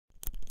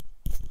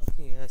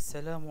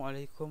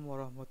Assalamualaikum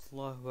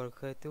warahmatullahi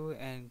wabarakatuh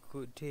and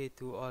good day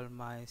to all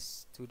my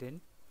students.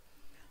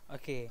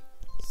 Okay,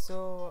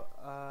 so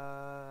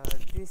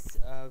this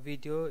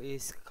video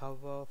is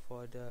cover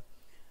for the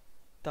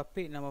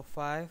topic number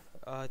 5,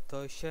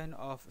 torsion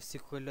of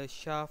circular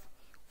shaft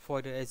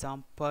for the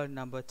example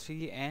number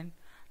 3 and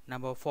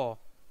number 4.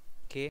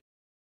 Okay,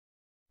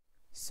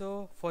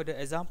 so for the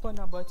example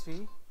number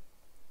 3,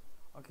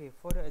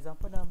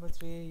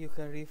 you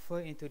can refer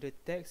into the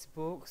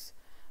textbooks.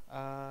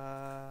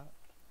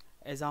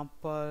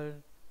 Example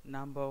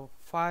number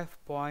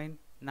 5.9.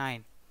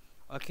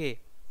 Okay,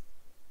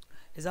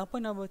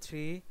 example number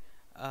 3,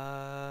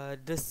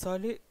 the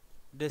solid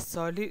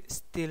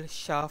steel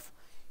shaft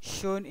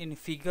shown in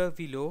figure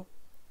below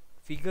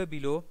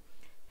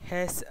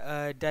has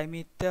a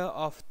diameter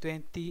of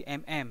 20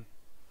 mm.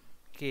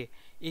 Okay,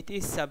 it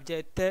is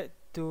subjected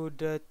to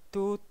the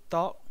two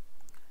torque.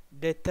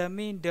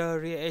 Determine the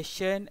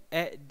reaction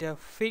at the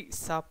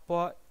fixed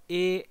support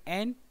A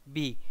and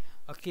B.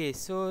 Okay,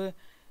 so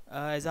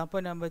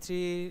example number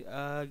 3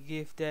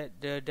 give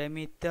that the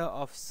diameter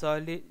of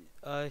solid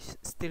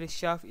steel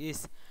shaft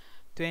is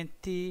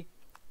 20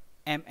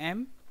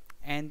 mm,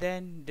 and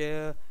then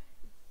the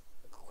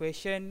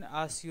question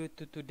asks you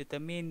to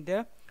determine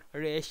the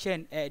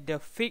reaction at the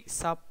fixed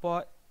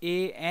support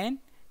A and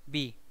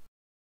B.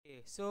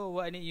 Okay, so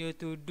what I need you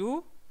to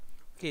do?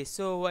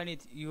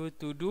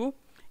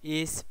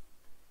 Is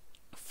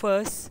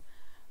first,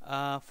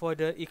 for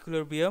the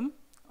equilibrium.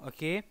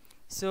 Okay,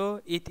 so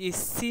it is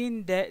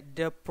seen that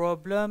the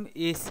problem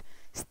is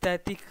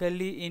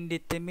statically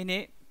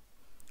indeterminate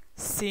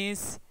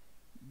since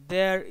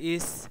there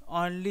is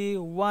only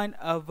one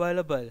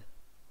available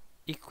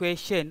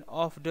equation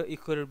of the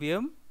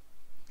equilibrium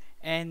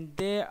and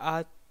there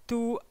are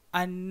two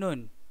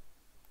unknown,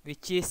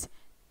 which is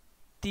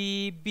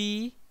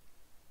TB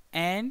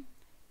and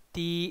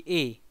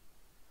TA.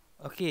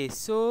 Okay,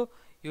 so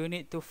you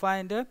need to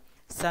find the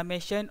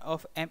summation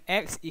of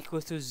mx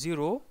equals to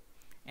 0,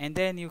 and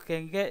then you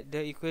can get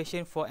the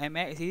equation for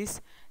mx is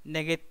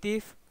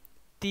negative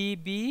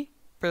TB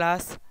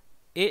plus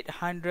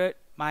 800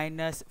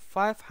 minus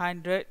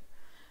 500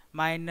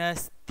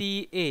 minus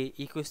TA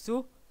equals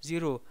to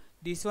 0.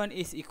 This one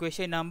is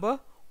equation number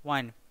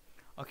 1.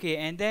 Okay,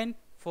 and then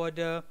for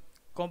the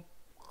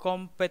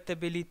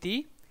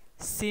compatibility,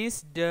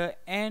 since the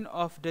end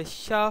of the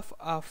shaft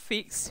are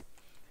fixed,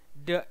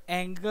 the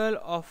angle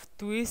of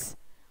twist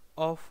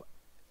of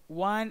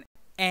one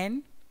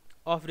end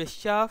of the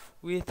shaft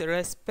with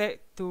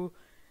respect to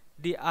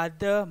the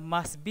other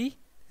must be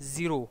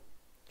 0.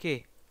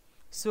 Okay,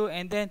 so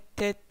and then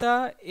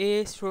theta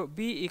A stroke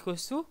B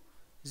equals to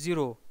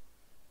 0.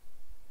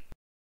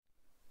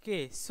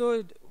 Okay,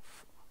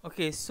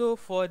 so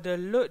for the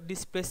load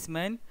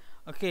displacement,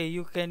 okay,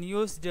 you can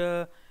use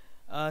the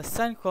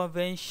sign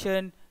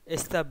convention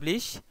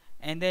established,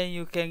 and then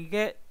you can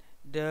get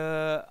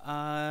the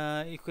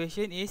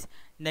equation is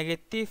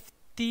negative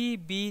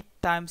TB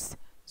times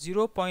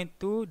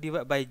 0.2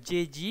 divided by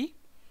JG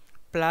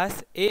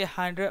plus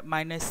 800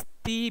 minus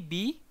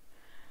TB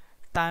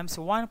times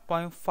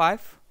 1.5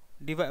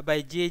 divided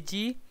by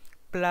JG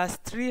plus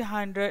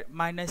 300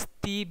 minus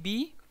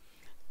TB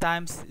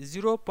times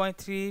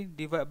 0.3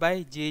 divided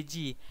by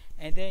JG,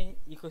 and then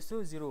equals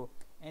to 0.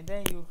 And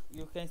then you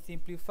can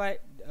simplify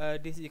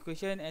this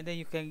equation, and then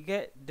you can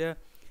get the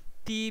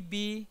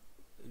TB,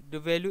 the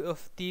value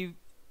of T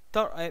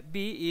torque at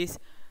B is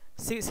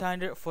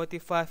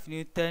 645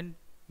 Newton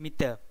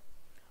meter.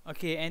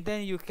 Okay, and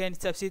then you can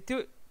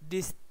substitute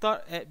this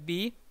torque at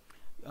B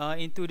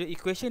into the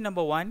equation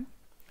number 1,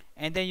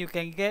 and then you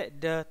can get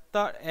the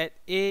torque at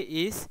A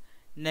is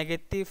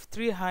negative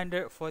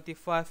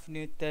 345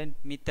 Newton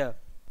meter.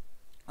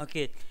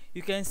 Okay,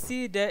 you can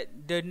see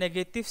that the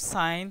negative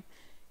sign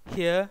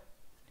here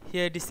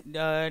this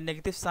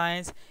negative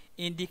signs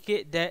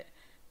indicate that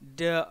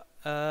the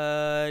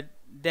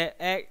that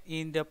act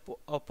in the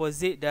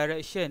opposite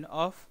direction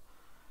of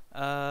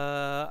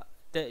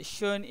that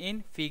shown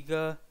in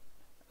figure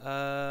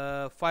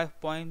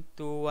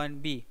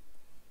 5.21b.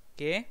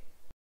 Okay,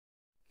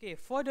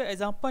 for the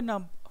example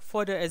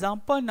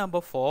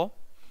number 4,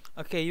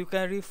 okay, you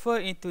can refer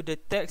into the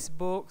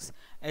textbooks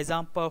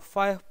example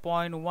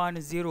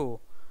 5.10.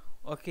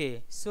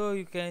 okay, so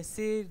you can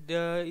see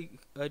the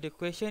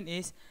question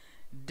is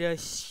the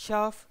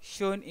shaft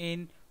shown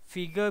in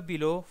figure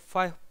below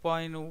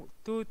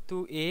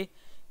 5.22a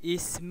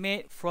is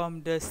made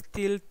from the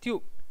steel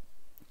tube,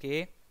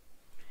 okay,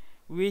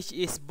 which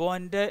is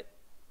bonded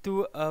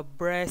to a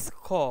brass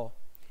core.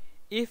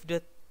 If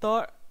the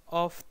torque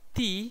of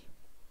T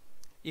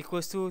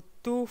equals to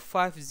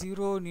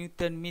 250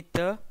 Newton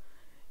meter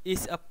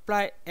is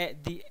applied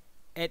at the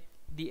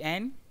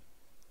end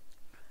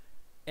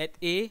at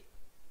A,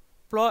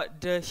 plot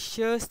the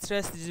shear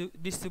stress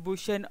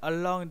distribution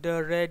along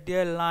the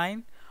radial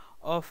line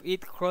of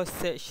its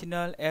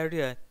cross-sectional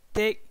area.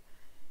 Take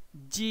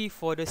G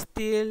for the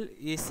steel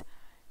is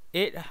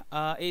 80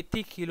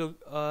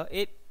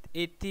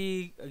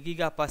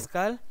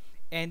 gigapascal,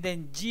 and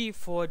then G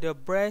for the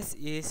brass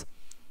is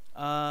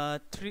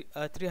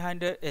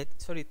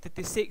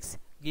 36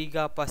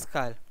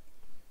 gigapascal.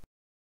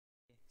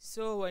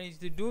 So what you need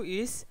to do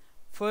is,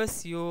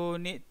 first you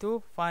need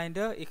to find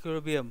the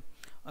equilibrium.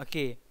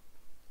 Okay,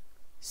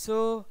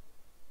 so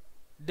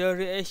the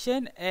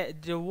reaction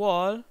at the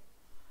wall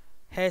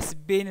has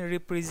been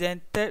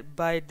represented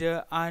by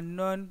the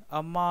unknown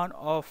amount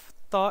of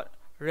torque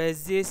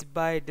resisted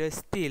by the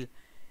steel,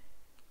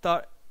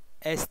 torque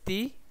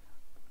St,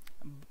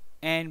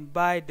 and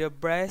by the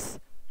brass,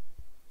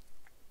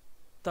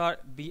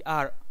 torque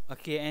Br.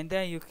 Okay, and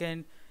then you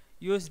can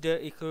use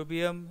the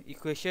equilibrium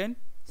equation,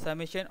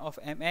 summation of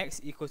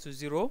mx equals to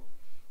 0,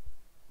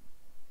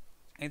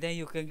 and then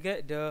you can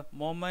get the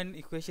moment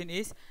equation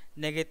is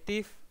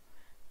negative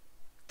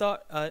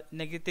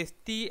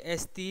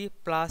TST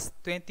plus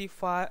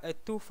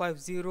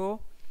 250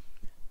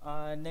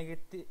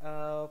 negative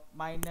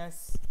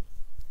minus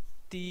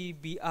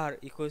TBR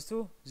equals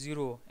to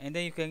 0, and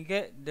then you can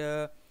get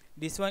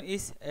this one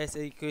is as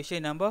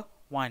equation number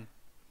 1.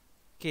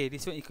 Okay,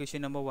 this one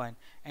equation number 1.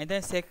 And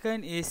then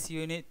second is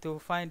you need to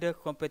find the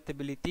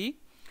compatibility.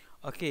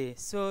 Okay,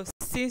 so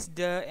since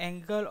the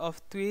angle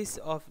of twist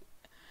of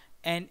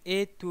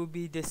NA to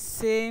be the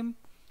same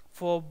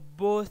for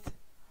both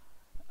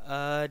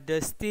the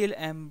steel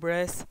and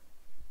brass,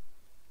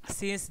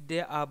 since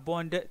they are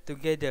bonded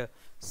together,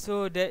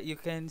 so that you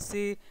can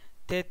see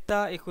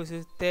theta equals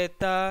to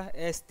theta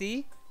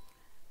St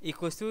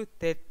equals to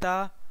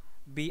theta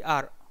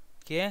Br.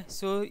 Okay,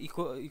 so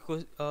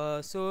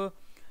so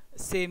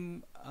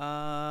same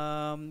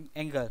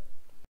angle.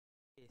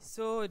 Okay,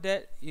 so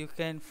that you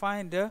can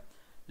find the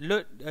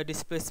load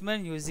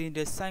displacement using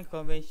the sign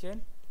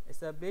convention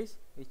established,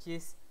 which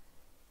is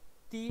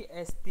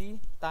TST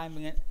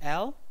times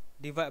L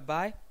divided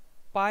by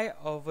pi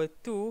over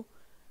 2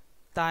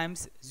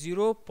 times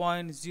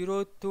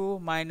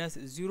 0.02 minus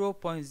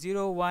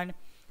 0.01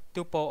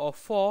 to power of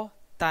 4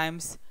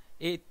 times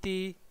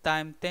 80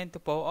 times 10 to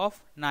power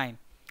of 9.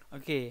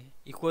 Okay,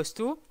 equals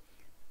to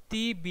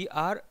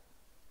TBR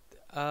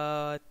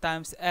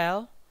times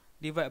L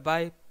divided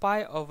by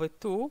pi over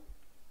 2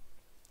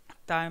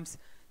 times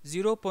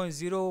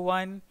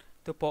 0.01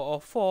 to power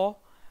of 4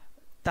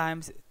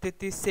 times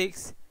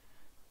 36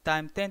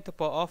 times 10 to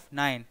power of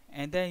 9,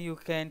 and then you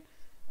can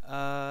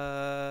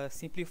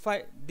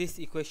simplify this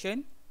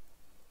equation.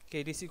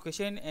 Okay, this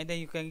equation, and then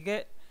you can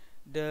get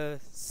the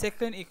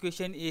second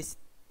equation is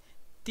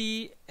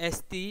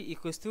TST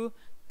equals to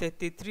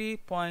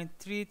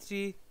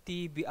 33.33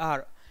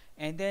 TBR,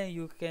 and then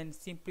you can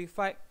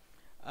simplify,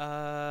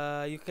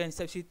 you can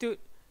substitute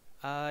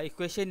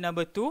equation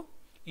number 2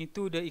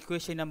 into the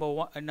equation number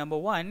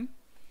 1.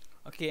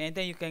 Okay, and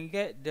then you can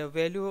get the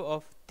value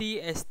of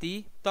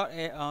TST,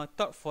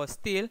 torque for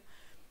steel,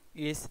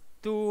 is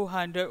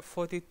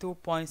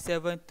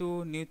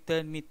 242.72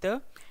 Newton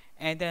meter,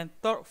 and then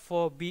torque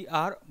for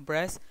BR,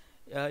 brass,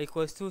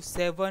 equals to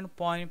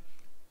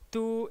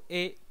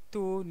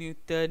 7.282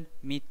 Newton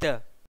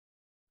meter.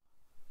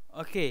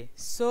 Okay,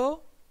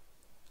 so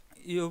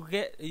you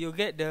get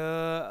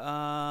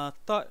the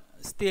torque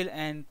steel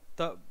and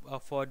torque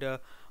for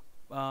the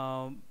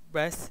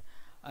brass,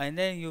 and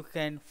then you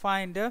can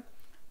find the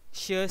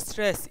shear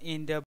stress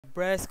in the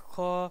brass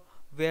core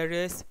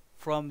varies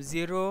from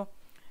 0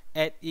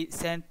 at its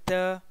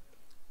center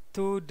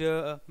to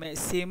the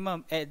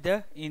maximum at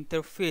the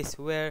interface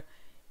where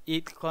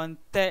it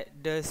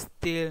contact the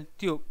steel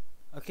tube.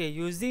 Okay,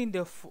 using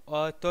the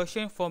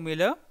torsion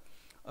formula,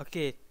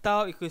 okay,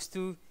 tau equals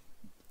to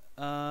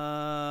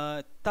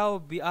tau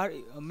BR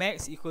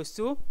max equals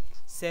to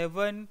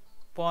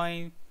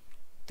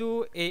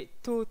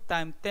 7.282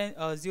 times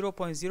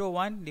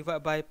 0.01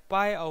 divided by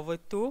pi over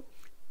 2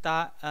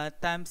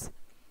 times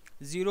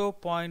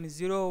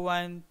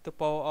 0.01 to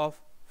power of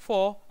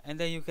 4, and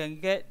then you can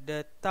get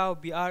the tau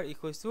BR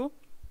equals to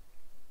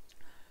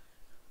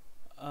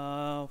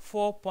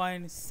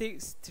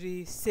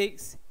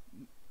 4.636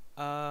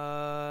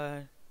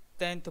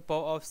 10 to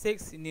power of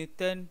 6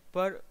 Newton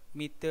per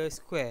meter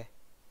square,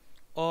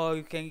 or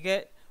you can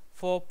get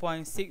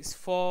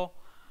 4.64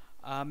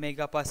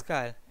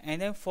 megapascal.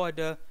 And then for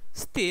the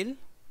steel,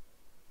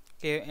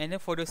 okay, and then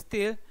for the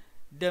steel,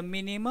 the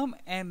minimum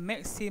and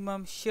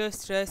maximum shear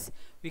stress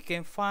we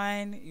can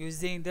find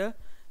using the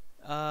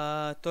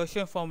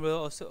torsion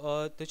formula,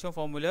 also torsion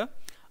formula.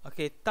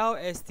 Okay, tau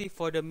St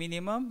for the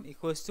minimum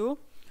equals to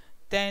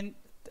 10.3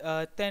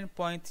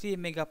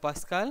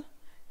 megapascal,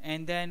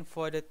 and then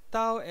for the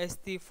tau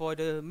St for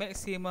the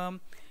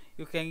maximum,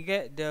 you can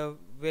get the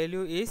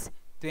value is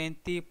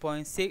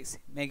 20.6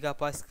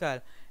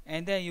 megapascal,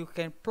 and then you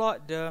can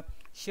plot the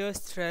shear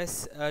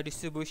stress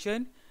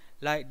distribution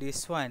like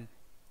this one.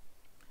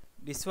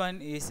 This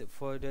one is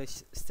for the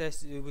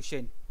stress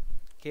distribution.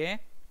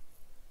 Okay,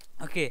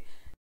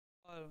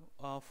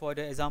 for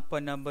the example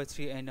number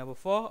 3 and number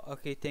 4.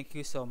 Okay, thank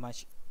you so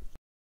much.